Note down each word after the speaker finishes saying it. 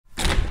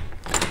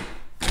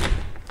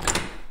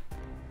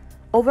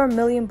Over 1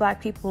 million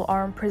Black people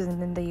are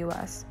imprisoned in the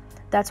U.S.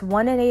 That's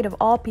 1 in 8 of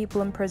all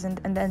people imprisoned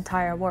in the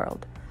entire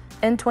world.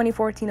 In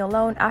 2014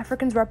 alone,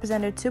 Africans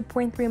represented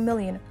 2.3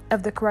 million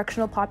of the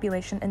correctional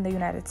population in the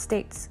United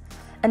States.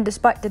 And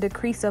despite the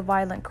decrease of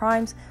violent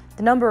crimes,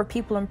 the number of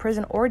people in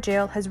prison or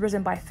jail has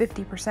risen by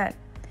 50%.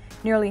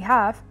 Nearly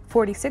half,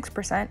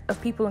 46%,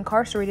 of people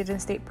incarcerated in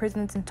state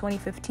prisons in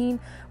 2015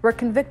 were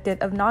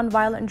convicted of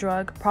nonviolent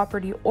drug,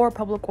 property, or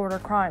public order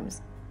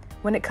crimes.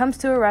 When it comes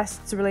to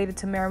arrests related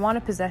to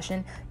marijuana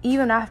possession,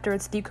 even after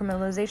its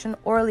decriminalization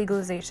or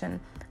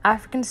legalization,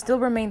 Africans still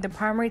remain the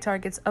primary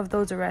targets of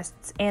those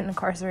arrests and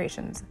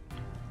incarcerations.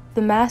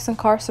 The mass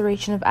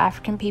incarceration of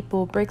African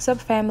people breaks up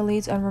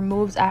families and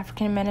removes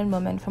African men and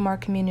women from our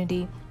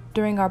community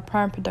during our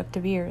prime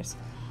productive years.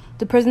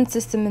 The prison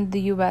system in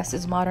the U.S.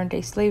 is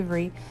modern-day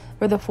slavery,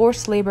 where the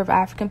forced labor of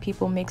African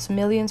people makes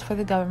millions for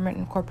the government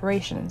and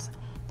corporations.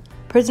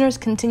 Prisoners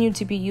continue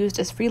to be used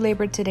as free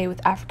labor today,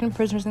 with African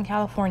prisoners in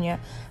California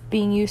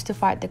being used to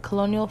fight the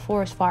colonial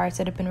forest fires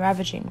that have been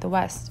ravaging the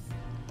West.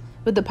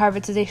 With the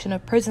privatization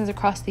of prisons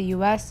across the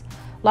U.S.,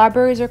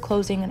 libraries are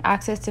closing and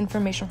access to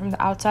information from the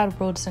outside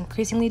world is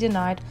increasingly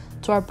denied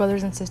to our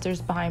brothers and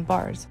sisters behind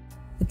bars.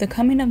 With the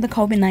coming of the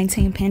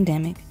COVID-19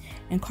 pandemic,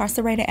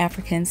 incarcerated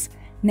Africans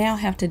now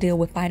have to deal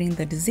with fighting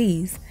the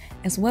disease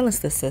as well as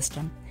the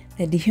system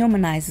that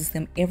dehumanizes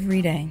them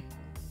every day.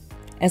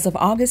 As of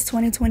August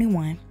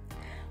 2021,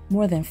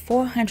 more than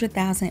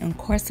 400,000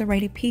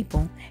 incarcerated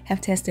people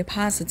have tested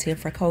positive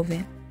for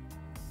COVID.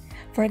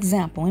 For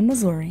example, in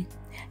Missouri,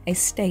 a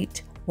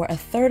state where a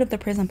third of the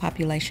prison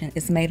population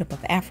is made up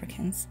of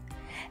Africans,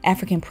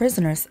 African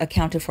prisoners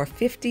accounted for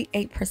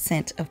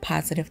 58% of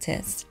positive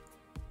tests.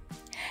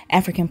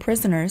 African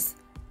prisoners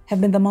have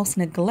been the most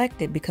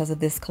neglected because of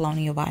this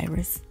colonial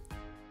virus.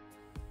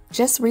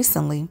 Just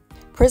recently,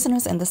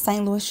 prisoners in the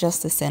St. Louis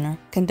Justice Center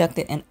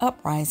conducted an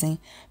uprising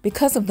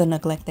because of the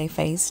neglect they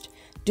faced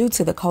due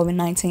to the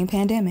COVID-19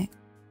 pandemic.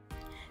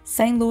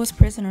 St. Louis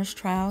prisoners'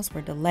 trials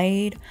were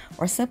delayed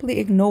or simply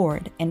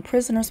ignored, and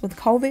prisoners with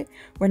COVID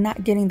were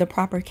not getting the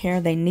proper care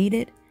they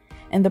needed,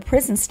 and the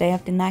prison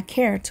staff did not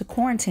care to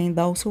quarantine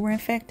those who were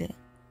infected.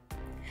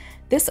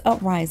 This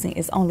uprising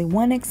is only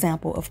one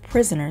example of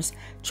prisoners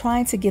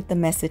trying to get the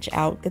message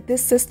out that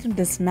this system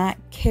does not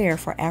care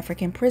for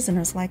African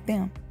prisoners like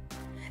them.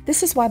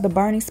 This is why the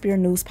Burning Spear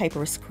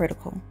newspaper is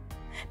critical,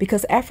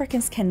 because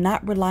Africans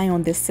cannot rely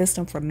on this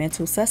system for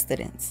mental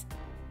sustenance.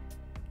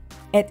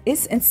 At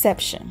its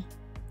inception,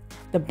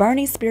 the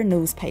Burning Spear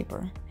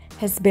newspaper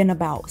has been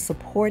about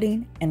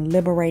supporting and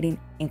liberating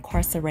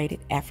incarcerated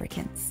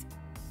Africans.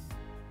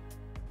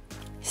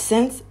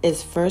 Since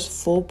its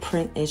first full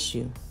print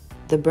issue,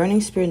 the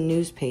Burning Spear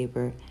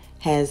newspaper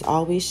has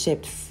always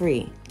shipped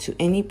free to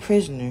any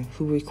prisoner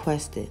who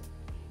requested.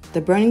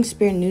 The Burning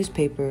Spear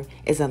newspaper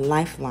is a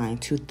lifeline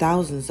to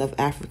thousands of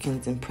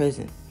Africans in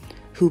prison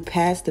who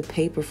pass the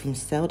paper from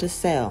cell to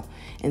cell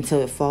until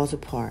it falls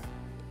apart.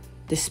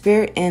 The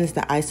Spear ends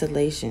the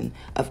isolation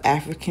of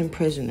African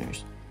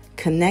prisoners,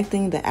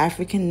 connecting the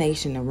African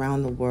nation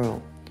around the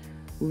world.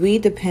 We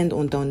depend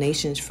on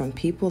donations from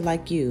people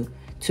like you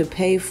to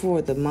pay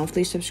for the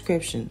monthly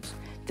subscriptions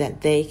that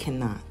they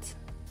cannot.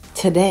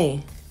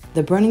 Today,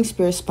 the Burning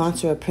Spear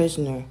Sponsor a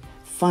Prisoner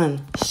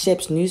Fund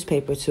ships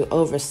newspaper to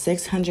over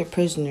 600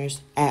 prisoners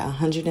at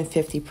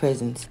 150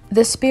 prisons.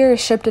 The Spear is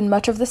shipped in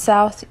much of the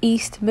South,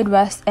 East,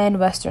 Midwest, and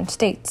Western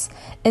states.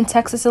 In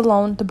Texas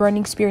alone, the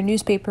Burning Spear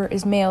newspaper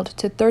is mailed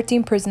to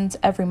 13 prisons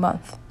every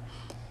month.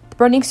 The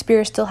Burning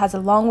Spear still has a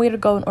long way to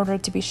go in order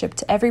to be shipped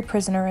to every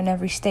prisoner in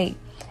every state,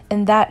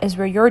 and that is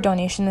where your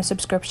donation and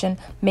subscription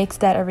makes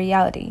that a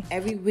reality.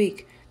 Every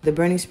week, the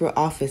Burning Spear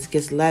office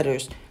gets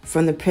letters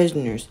from the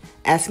prisoners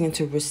asking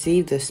to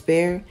receive the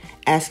Spear,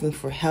 asking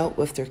for help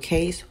with their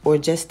case, or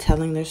just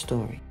telling their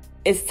story.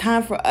 It's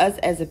time for us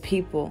as a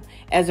people,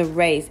 as a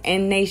race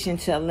and nation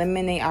to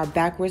eliminate our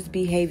backwards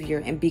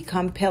behavior and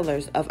become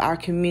pillars of our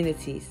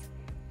communities.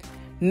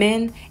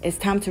 Men, it's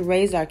time to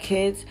raise our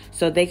kids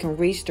so they can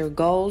reach their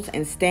goals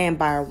and stand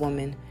by our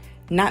women,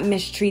 not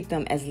mistreat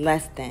them as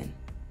less than.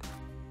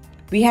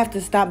 We have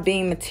to stop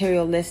being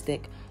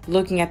materialistic,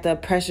 looking at the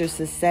oppressor's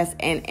success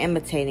and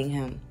imitating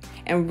him,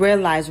 and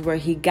realize where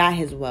he got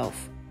his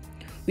wealth.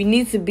 We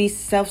need to be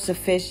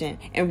self-sufficient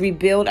and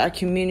rebuild our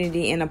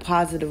community in a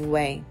positive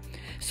way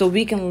so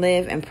we can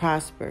live and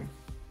prosper.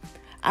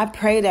 I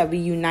pray that we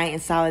unite in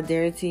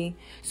solidarity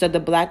so the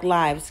Black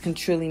lives can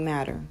truly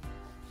matter.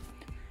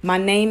 My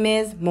name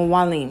is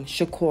Mwalim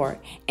Shakur,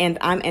 and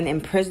I'm an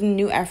imprisoned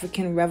New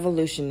African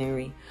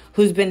revolutionary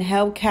who's been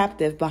held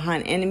captive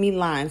behind enemy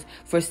lines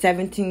for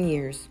 17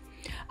 years.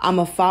 I'm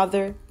a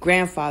father,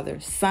 grandfather,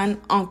 son,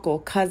 uncle,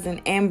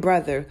 cousin, and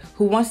brother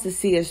who wants to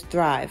see us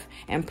thrive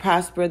and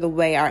prosper the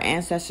way our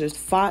ancestors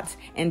fought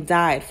and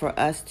died for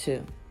us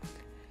too.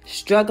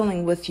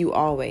 Struggling with you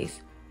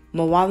always,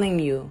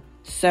 Mwalim you,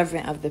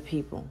 servant of the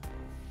people.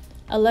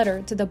 A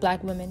letter to the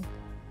Black women.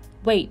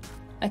 Wait,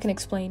 I can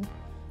explain.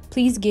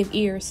 Please give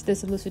ears to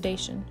this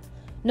elucidation.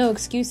 No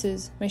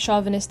excuses. My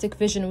chauvinistic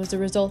vision was the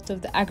result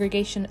of the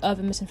aggregation of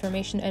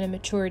misinformation and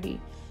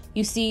immaturity.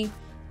 You see,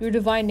 your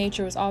divine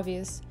nature was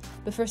obvious,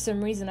 but for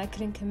some reason I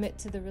couldn't commit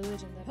to the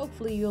religion.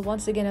 Hopefully you'll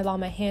once again allow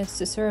my hands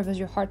to serve as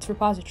your heart's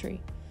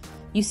repository.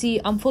 You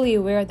see, I'm fully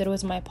aware that it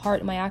was my part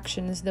and my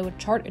actions that would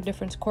chart a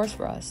different course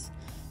for us.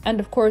 And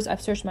of course,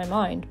 I've searched my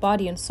mind,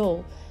 body, and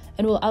soul,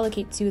 and will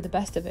allocate to you the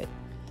best of it.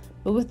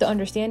 But with the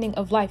understanding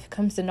of life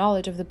comes the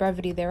knowledge of the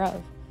brevity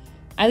thereof.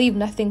 I leave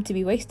nothing to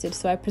be wasted,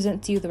 so I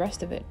present to you the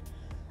rest of it.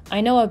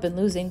 I know I've been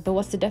losing, but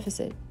what's the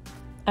deficit?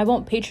 I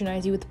won't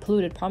patronize you with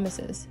polluted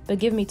promises, but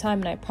give me time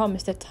and I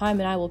promise that time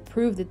and I will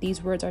prove that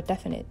these words are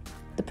definite,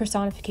 the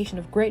personification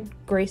of grit,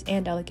 grace,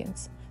 and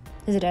elegance.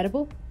 Is it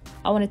edible?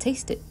 I want to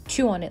taste it,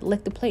 chew on it,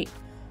 lick the plate.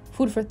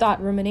 Food for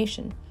thought,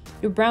 rumination.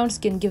 Your brown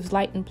skin gives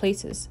light in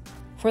places.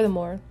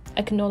 Furthermore,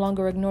 I can no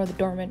longer ignore the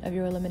dormant of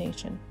your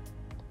elimination.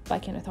 By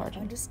Kenneth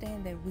Harden.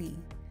 Understand that we,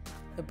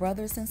 the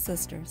brothers and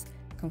sisters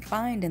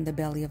confined in the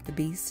belly of the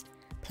beast,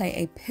 play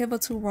a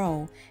pivotal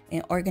role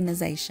in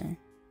organization,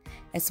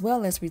 as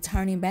well as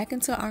returning back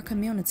into our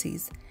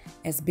communities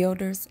as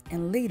builders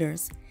and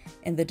leaders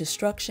in the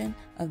destruction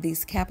of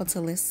these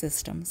capitalist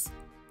systems.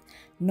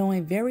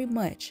 Knowing very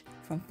much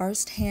from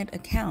first-hand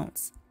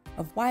accounts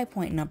of Y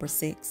point number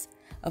 6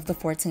 of the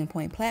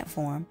 14-point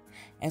platform,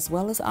 as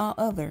well as all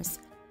others,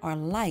 are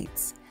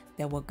lights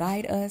that will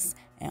guide us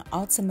and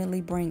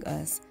ultimately bring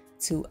us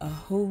to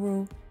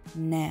Uhuru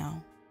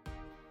now.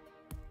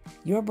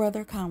 Your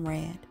brother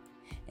comrade,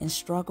 in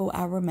struggle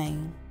I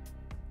remain,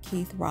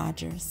 Keith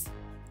Rogers.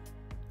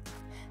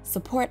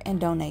 Support and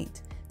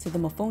donate to the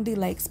Mafundi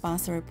Lake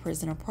Sponsored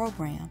Prisoner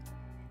Program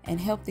and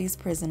help these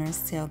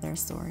prisoners tell their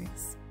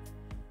stories.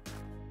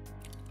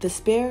 The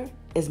Spare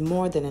is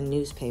more than a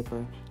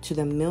newspaper to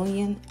the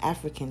million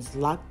Africans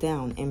locked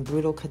down in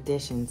brutal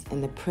conditions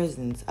in the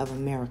prisons of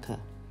America.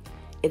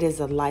 It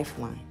is a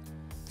lifeline.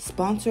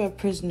 Sponsor a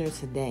prisoner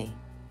today.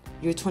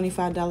 Your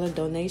 $25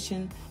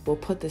 donation will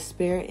put the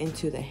Spare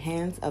into the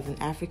hands of an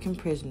African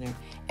prisoner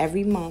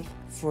every month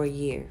for a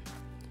year.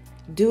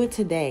 Do it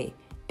today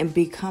and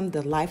become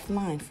the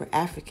lifeline for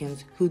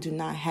Africans who do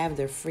not have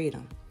their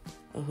freedom.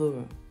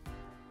 Uhuru.